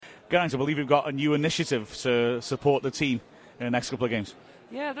Guys, I believe you've got a new initiative to support the team in the next couple of games.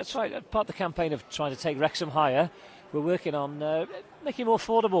 Yeah, that's right. Part of the campaign of trying to take Wrexham higher, we're working on making it more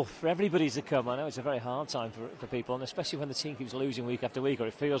affordable for everybody to come. I know it's a very hard time for people, and especially when the team keeps losing week after week, or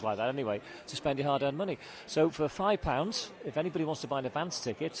it feels like that anyway, to spend your hard-earned money. So for £5, if anybody wants to buy an advance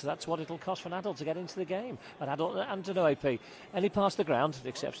ticket, that's what it'll cost for an adult to get into the game, an adult and an OAP. Any parts of the ground, with the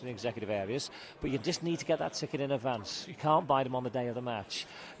exception of executive areas, but you just need to get that ticket in advance. You can't buy them on the day of the match.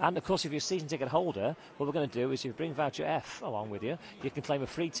 And of course, if you're a season ticket holder, what we're going to do is if you bring voucher F along with you, you can claim a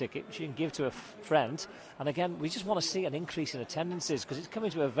free ticket, which you can give to a friend. And again, we just want to see an increase in attendances because it's coming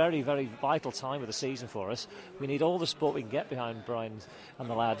to a very, very vital time of the season for us. We need all the support we can get behind Brian and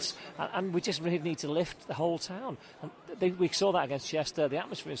the lads, and we just really need to lift the whole town. And we saw that against Chester. The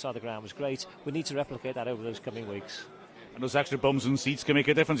atmosphere inside the ground was great. We need to replicate that over those coming weeks. And those extra bums and seats can make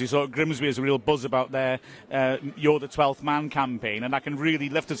a difference. You saw Grimsby has a real buzz about their You're the 12th Man campaign, and that can really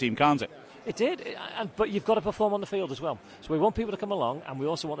lift the team, can't it? It did, but you've got to perform on the field as well. So we want people to come along, and we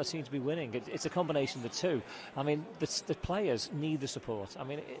also want the team to be winning. It's a combination of the two. I mean, the players need the support. I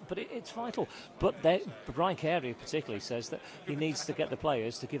mean, it's vital. But Brian Carey particularly says that he needs to get the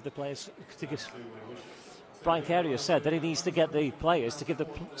players to give the players to give. Brian Carey has said that he needs to get the players to give the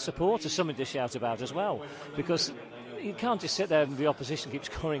supporters something to shout about as well, because you can't just sit there and the opposition keeps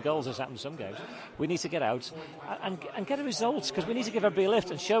scoring goals, as happened in some games. We need to get out and get a result, because we need to give everybody a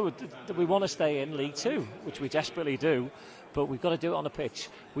lift and show that we want to stay in League Two, which we desperately do, but we've got to do it on the pitch.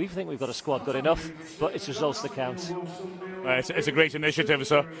 We think we've got a squad good enough, but it's results that count. It's a great initiative,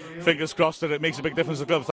 so fingers crossed that it makes a big difference to the club.